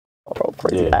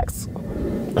Crazy acts.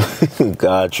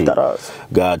 Got you.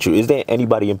 Got you. Is there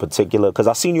anybody in particular? Because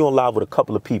I seen you on live with a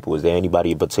couple of people. Is there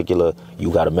anybody in particular you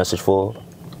got a message for?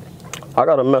 I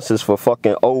got a message for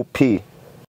fucking OP.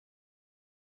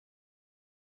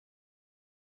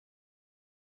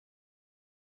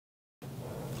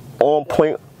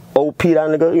 Onpointlikeop, that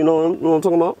nigga, you know what I'm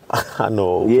talking about? I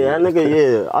know. Yeah, that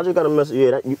nigga, yeah. I just got a message.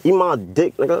 Yeah, that, you eat my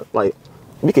dick, nigga. Like,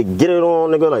 we could get it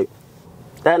on, nigga. Like,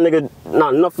 that nigga,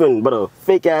 not nothing but a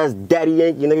fake ass daddy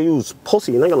Yankee, nigga. You was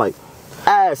pussy, nigga. Like,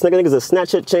 ass, nigga. Niggas a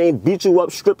snatch your chain, beat you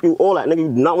up, strip you, all that, nigga. You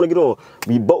do not want to get on.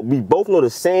 We both know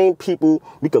the same people.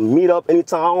 We can meet up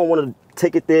anytime. I don't want to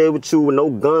take it there with you with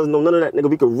no guns, no none of that, nigga.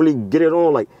 We could really get it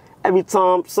on. Like, every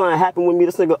time something happened with me,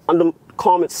 this nigga under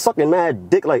comment sucking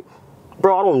mad dick. Like,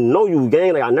 bro, I don't know you,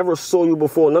 gang. Like, I never saw you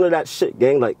before. None of that shit,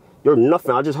 gang. Like, you're nothing.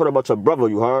 I just heard about your brother,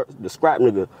 you heard? The scrap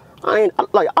nigga. I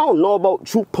don't know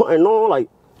about you putting on, like.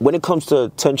 When it comes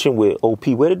to tension with OP,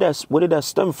 where did that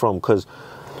stem from? Because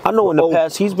I know in the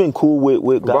past he's been cool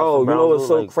with guys. Bro, you know what's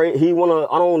so crazy? He wanna,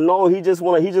 I don't know. He just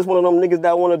one of them niggas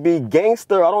that wanna be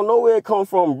gangster. I don't know where it come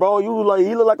from, bro.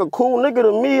 He look like a cool nigga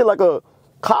to me, like a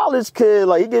college kid.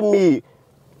 Like, he give me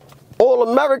all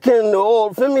American,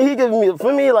 all for me. He give me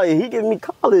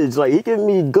college. Like, he give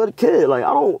me good kid. Like,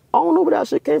 I don't know where that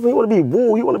shit came from. He wanna be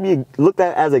woo. He wanna be looked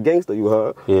at as a gangster. You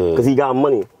heard? Yeah. Cause he got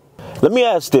money. Let me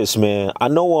ask this, man. I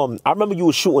know. I remember you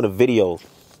were shooting a video,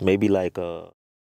 maybe like